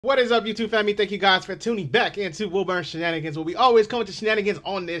What is up, YouTube family? Thank you guys for tuning back into Wilburn Shenanigans, where we always come to shenanigans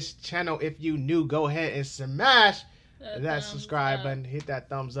on this channel. If you new, go ahead and smash that subscribe button, hit that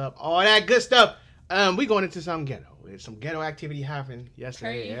thumbs up, all that good stuff. We going into some ghetto. There's some ghetto activity happened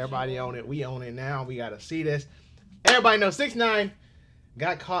yesterday. Everybody own it. We own it now. We gotta see this. Everybody knows 6ix9ine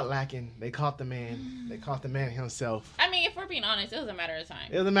got caught lacking. They caught the man. They caught the man himself. I mean, if we're being honest, it was a matter of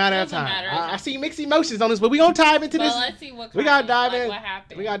time. It was a matter of time. I see mixed emotions on this, but we gonna dive into this. Let's see what we gotta dive in. in. What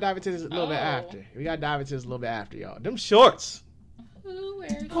happened? We gotta dive into this a little bit after. We gotta dive into this a little bit after, y'all. Them shorts. Who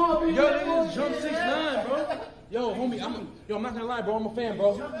wears? Yo, niggas jump 6ix9ine, bro. Yo, homie, I'm not gonna lie, bro. I'm a fan,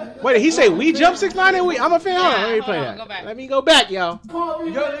 bro. Wait, did he say we jump 6ixnine and we? I'm a fan. Yeah, hold on, let me play hold on, that. go back. Let me go back, y'all. Yo,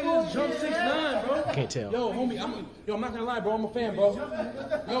 niggas jump 6ix9ine, bro. I can't tell. Yo, homie, I'm not gonna lie, bro. I'm a fan, bro.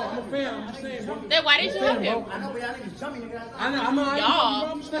 Yo, I'm a fan. I'm just saying, bro. Then why did you help him? I know, but y'all niggas jumping, nigga. I'm not.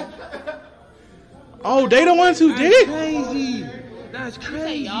 Y'all. Oh, they the ones who did it? Crazy. That's Say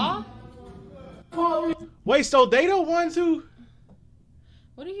crazy. y'all? Wait, so they the ones who?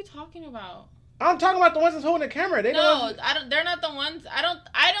 What are you talking about? I'm talking about the ones that's holding the camera. They the No, ones. I don't. They're not the ones. I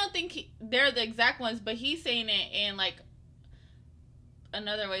don't think they're the exact ones. But he's saying it in like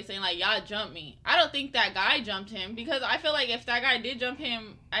another way, saying like y'all jumped me. I don't think that guy jumped him, because I feel like if that guy did jump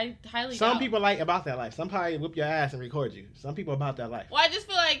him, I highly Some doubt. people like about that life. Some probably whip your ass and record you. Some people about that life. Well, I just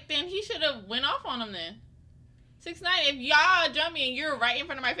feel like then he should have went off on him then. 6ix9ine, if y'all jump me and you're right in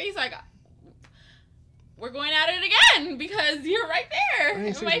front of my face, like we're going at it again because you're right there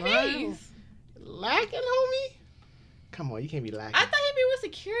in my face. Lacking, homie? Come on, you can't be lacking. I thought he'd be with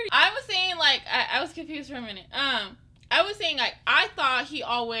security. I was saying like I was confused for a minute. I was saying like I thought he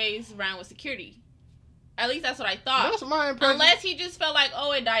always ran with security. At least that's what I thought. That's my impression. Unless he just felt like,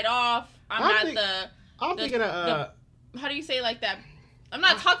 oh, it died off. I'm thinking of how do you say like that? I'm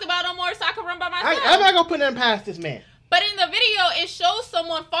not talked about no more, so I can run by myself. I'm not gonna put nothing past this man. But in the video, it shows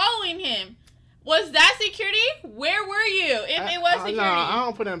someone following him. Was that security? Where were you if it was security? No, I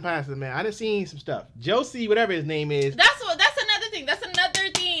don't put nothing past this man. I just seen some stuff. Josie, whatever his name is. That's another thing. That's another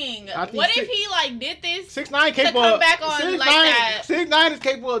thing. What if he like did this 6ix9ine capable to come back on 6ix9ine, like that? 6ixnine is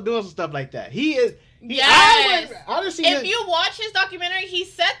capable of doing some stuff like that. He is. Yes. I just seen if you watch his documentary, he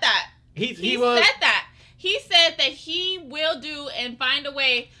said that. He said that. He said that he will do and find a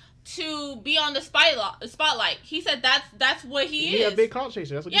way to be on the spotlight. He said that's what he is. He's a big cloud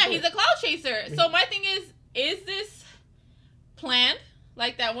chaser. That's what he's a cloud chaser. So my thing is this planned?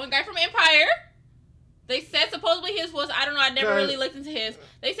 Like that one guy from Empire. They said supposedly his was, I don't know, I never really looked into his.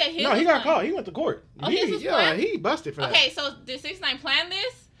 They said his. No, he got caught. He went to court. Oh, his was planned? He busted for that. Okay, so did 6ix9ine plan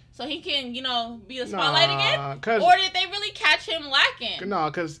this so he can, be the spotlight again? Or did they really catch him lacking? No,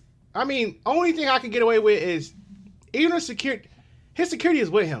 because I mean, only thing I can get away with is even his security is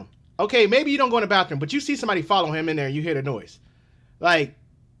with him. Okay, maybe you don't go in the bathroom, but you see somebody follow him in there and you hear the noise. Like,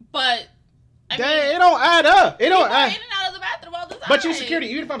 but it don't add up. It don't add. In and out of the bathroom all the time. But you security,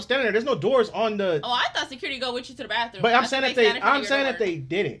 even if I'm standing there, there's no doors on the. Oh, I thought security go with you to the bathroom. But I'm saying if they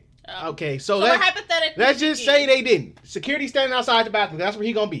didn't. Oh. Okay, so hypothetically, let's just say they didn't. Security standing outside the bathroom. That's where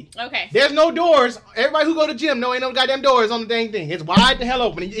he gonna be. Okay. There's no doors. Everybody who go to the gym know ain't no goddamn doors on the dang thing. It's wide the hell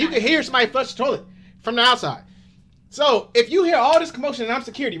open. You can hear somebody flush the toilet from the outside. So if you hear all this commotion and I'm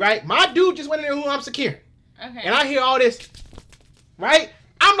security, right? My dude just went in there who I'm securing. Okay. And I hear all this, right?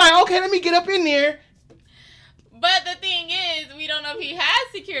 I'm like, okay, let me get up in there. But the thing is, we don't know if he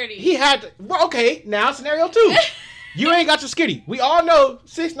has security. He had to. Well, okay, now scenario 2. You ain't got your security. We all know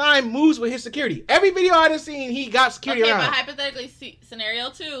 6ix9ine moves with his security. Every video I done seen, he got security around. Okay, but hypothetically, scenario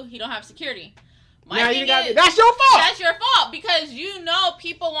 2, he don't have security. That's your fault. That's your fault because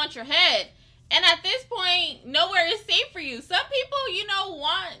people want your head. And at this point, nowhere is safe for you. Some people,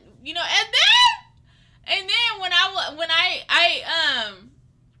 want, and then when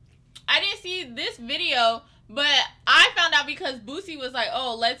I didn't see this video, but I found out because Boosie was like,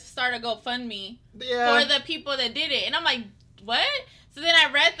 oh, let's start a GoFundMe for the people that did it. And I'm like, what? So then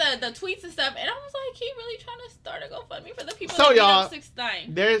I read the tweets and stuff, and I was like, he really trying to start a GoFundMe for the people that beat up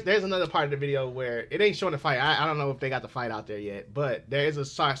 6ix9ine. There's another part of the video where it ain't showing the fight. I don't know if they got the fight out there yet, but there is a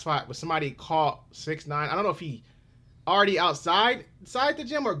spot where somebody caught 6ix9ine. I don't know if he already outside the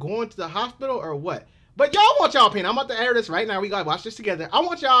gym or going to the hospital or what. But y'all want y'all opinion. I'm about to air this right now. We gotta watch this together. I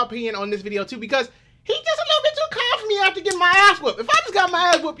want y'all opinion on this video too, because he's just a little bit too calm for me after getting my ass whooped. If I just got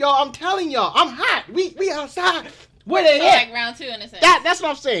my ass whooped, y'all, I'm telling y'all, I'm hot. We outside. Where they at? Like round 2 in a sense. That's what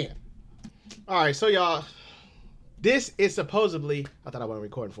I'm saying. All right, so y'all, this is supposedly. I thought I wasn't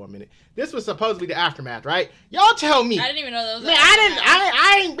recording for a minute. This was supposedly the aftermath, right? Y'all tell me. I didn't even know those. Man,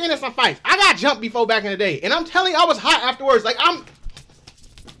 I ain't been in some fights. I got jumped before back in the day, and I'm telling you, I was hot afterwards. Like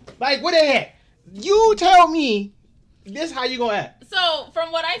where they at? You tell me This how you gonna act? So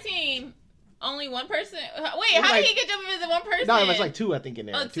from what I seen, only one person. Wait, how did he get jumped if it's one person? No, it was like 2, I think, in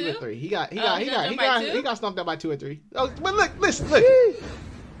there. Oh, 2 or 3. He got stumped out by 2 or 3. Oh, but look, listen. Bro,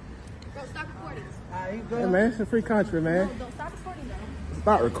 stop recording. Hey man, it's a free country, man. No, don't stop recording though.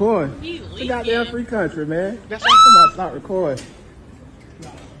 Stop recording. He's It's a goddamn leaking. free country, man. That's Somebody stop recording.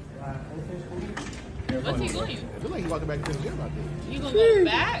 What's he going? I feel like he walking back into the gym out there. You gonna go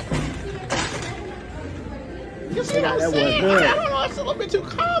back? You see what I'm That was saying? good. I don't know. It's a little bit too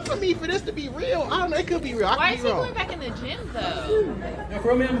calm for me for this to be real. I don't know. It could be real. I Why could is be he wrong. going back in the gym though? Yeah,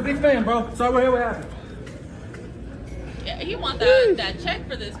 for me, I'm a big fan, bro. Sorry, what happened? Yeah, he want that check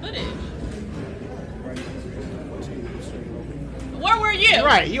for this footage. Where were you?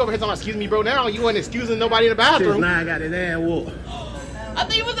 Right. He over here talking about, excuse me, bro. Now you ain't excusing nobody in the bathroom. 6ix9ine got his ass whooped. I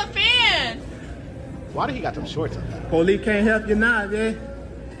thought he was a fan. Why did he got them shorts on? Police can't help you now, man.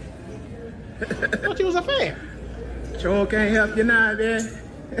 I thought you was a fan. Sure can't help you now, man.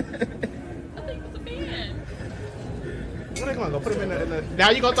 I thought he was a fan. What are they gonna go put him in the now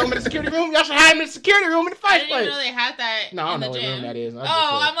you gonna throw him in the security room? Y'all should hide him in the security room in the I first didn't even place. know they had that No, I in don't the know what gym. room that is. I just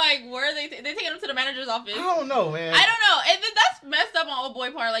Oh, said- I'm like, where are they? They taking him to the manager's office. I don't know, man. I don't know. And then that's messed up on old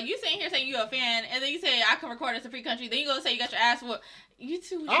boy part. Like, you sitting here saying you a fan, and then you say, I can record, it's a free country. Then you go say you got your ass whooped. You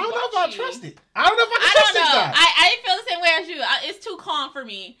two. I don't know if I trust it. I don't know if I I can don't trust this know. guy. I feel the same way as you. It's too calm for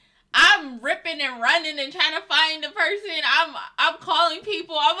me. I'm ripping and running and trying to find the person. I'm calling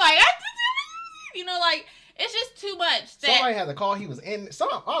people. I'm like, you know, like, it's just too much. Somebody had to call. He was in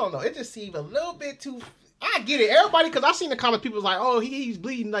I don't know. It just seemed a little bit too. I get it. Everybody, because I seen the comments. People was like, "Oh, he's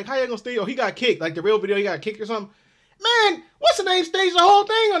bleeding. Like, how you gonna stay? Oh, he got kicked. Like the real video, he got kicked or something." Man, what's the name? Staged the whole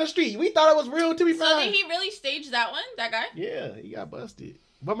thing on the street. We thought it was real to be So fine. did he really stage that one? That guy? Yeah, he got busted.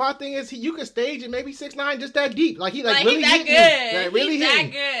 But my thing is, you can stage it maybe 6ix9ine just that deep. Like he Like, really he's that hit good. me. Like, really He's hit that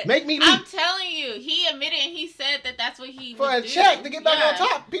me. good. Make me I'm leap. telling you, he admitted and he said that that's what he For would a do. check to get back on Yeah.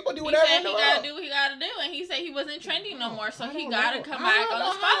 top. People do He whatever said in the he gotta world. do what he gotta do, and he said he wasn't trending no more, so I he don't gotta know. come I back don't on know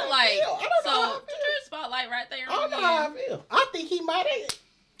the how I spotlight. feel. I don't know how I So feel. put your spotlight right there. I don't know how I feel. I think he might have.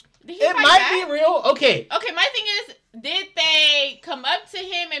 Did he It fight might back? be real. Okay. Okay, my thing is, did they come up to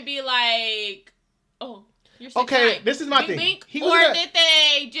him and be like, "Oh, you're 6ix9ine. Okay, this is my Wink, thing. wink," He was or a- did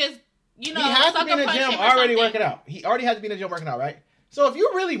they just, you know, he has to sucker be in the punch gym him or already something? working out. He already has to be in the gym working out, right? So if you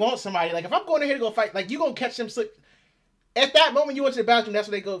really want somebody, like if I'm going in here to go fight, like you gonna catch them slip. At that moment you went to the bathroom, that's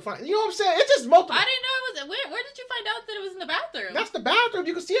where they go find. You know what I'm saying? It's just multiple. I didn't know it was. Where did you find out that it was in the bathroom? That's the bathroom.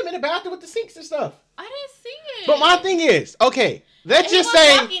 You can see him in the bathroom with the sinks and stuff. I didn't see it. But my thing is, okay, let's he just was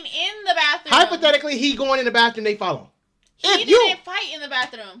say walking in the bathroom. hypothetically he going in the bathroom, they follow him. He If you didn't fight in the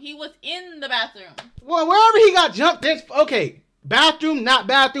bathroom. He was in the bathroom. well, wherever he got jumped, there's okay. Bathroom, not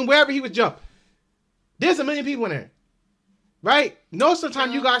bathroom, wherever he was jumped. There's a million people in there. Right? No,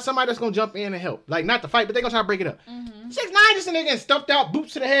 sometimes you got somebody that's gonna jump in and help. Like not to fight, but they're gonna try to break it up. 6ix9ine just in there getting stumped out,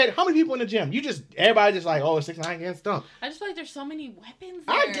 boots to the head. How many people in the gym? Everybody just like, oh, 6ix9ine getting stumped. I just feel like there's so many weapons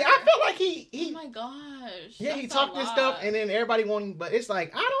there. I felt like he Oh my gosh. yeah, he that's talked a this lot. stuff, and then everybody wanting, but it's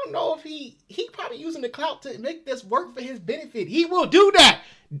like, I don't know if he probably using the clout to make this work for his benefit. He will do that.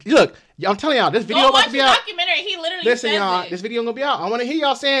 Look, I'm telling y'all, this video Go about watch to the be out. documentary. He literally Listen, says y'all, it. this video gonna be out. I want to hear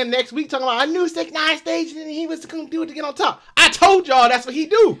y'all saying next week talking about I knew 6ix9ine staged and he was gonna do it to get on top. I told y'all that's what he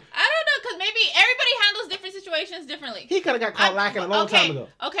do. I don't know, because maybe everybody handles different situations differently. He could have got caught lacking a long time ago.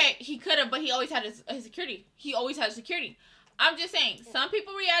 Okay, he could have, but he always had his security. He always had security. I'm just saying, some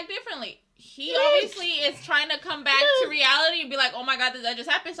people react differently. He obviously is trying to come back to reality and be like, oh my God, that just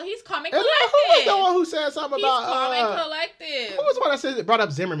happened. So he's calm and And collected. who was the one who said something He's about calm and collected. who was the one that said that brought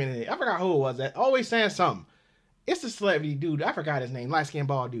up Zimmerman in it? I forgot who it was. That always saying something. It's the celebrity dude. I forgot his name. Light skinned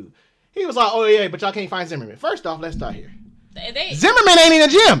bald dude. He was like, oh yeah, but y'all can't find Zimmerman. First off, let's start here. Zimmerman ain't in the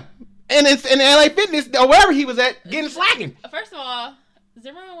gym. And it's in LA Fitness or wherever he was at getting slacking. First of all,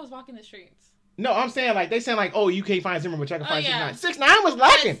 Zimmerman was walking the streets. No, I'm saying like they saying like, oh, you can't find Zimmerman, but y'all can find yeah. 6ix9ine. 6ix9ine was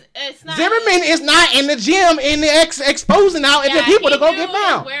lacking. It's not, Zimmerman is not in the gym in the exposing out and the people to go he get knew his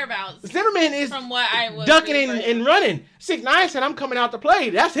found. whereabouts. Zimmerman is From what I was ducking reading and, for him. and running. 6ix9ine said, I'm coming out to play.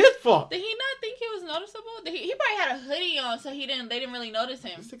 That's his fault. Did he not think he was noticeable? He probably had a hoodie on, so they didn't really notice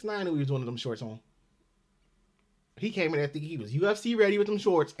him. 6ix9ine knew he was one of them shorts on. He came in there thinking he was UFC ready with them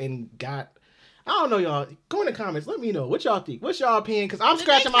shorts and got... I don't know, y'all. Go in the comments. Let me know. What y'all think? What's y'all opinion? Because I'm Did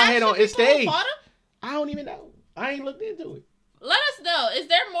scratching they my catch head the on it people who staged. fought him? I don't even know. I ain't looked into it. Let us know. Is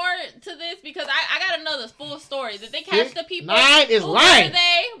there more to this? Because I gotta know the full story. Did they catch the people? 6ix9ine is Who lying.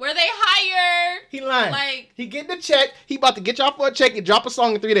 Were they hired? He lying. Like, he getting the check. He about to get y'all for a check and drop a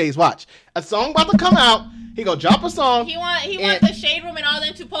song in 3 days. Watch. A song about to come out. He gonna drop a song. He want the Shade Room and all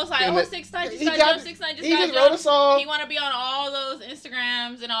them to post like, oh, 6ix9ine just got jumped, 6ix9ine just got wrote a song. He want to be on all those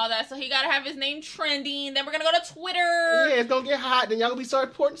Instagrams and all that, so he gotta have his name trending. Then we're gonna go to Twitter. Yeah, it's gonna get hot. Then y'all gonna be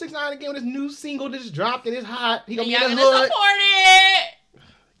start supporting 6ix9ine again with his new single that just dropped and it's hot. He gonna be in the hood. Support it.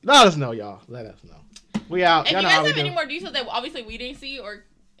 Let us know, y'all. Let us know. We out. If y'all you know guys have do. any more details that obviously we didn't see or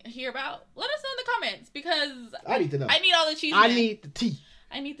hear about, let us know in the comments because I need to know. I need all the cheese. I need the tea.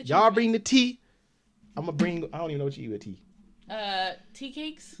 I need the cheese. Y'all bring the tea. I'm gonna bring. I don't even know what you eat with tea. Tea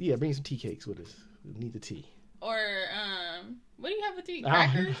cakes. Yeah, bring some tea cakes with us. We need the tea. Or what do you have with tea?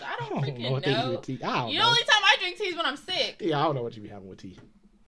 Crackers? I don't freaking know. What they eat with tea. I don't know. The only time I drink tea is when I'm sick. Yeah, I don't know what you be having with tea.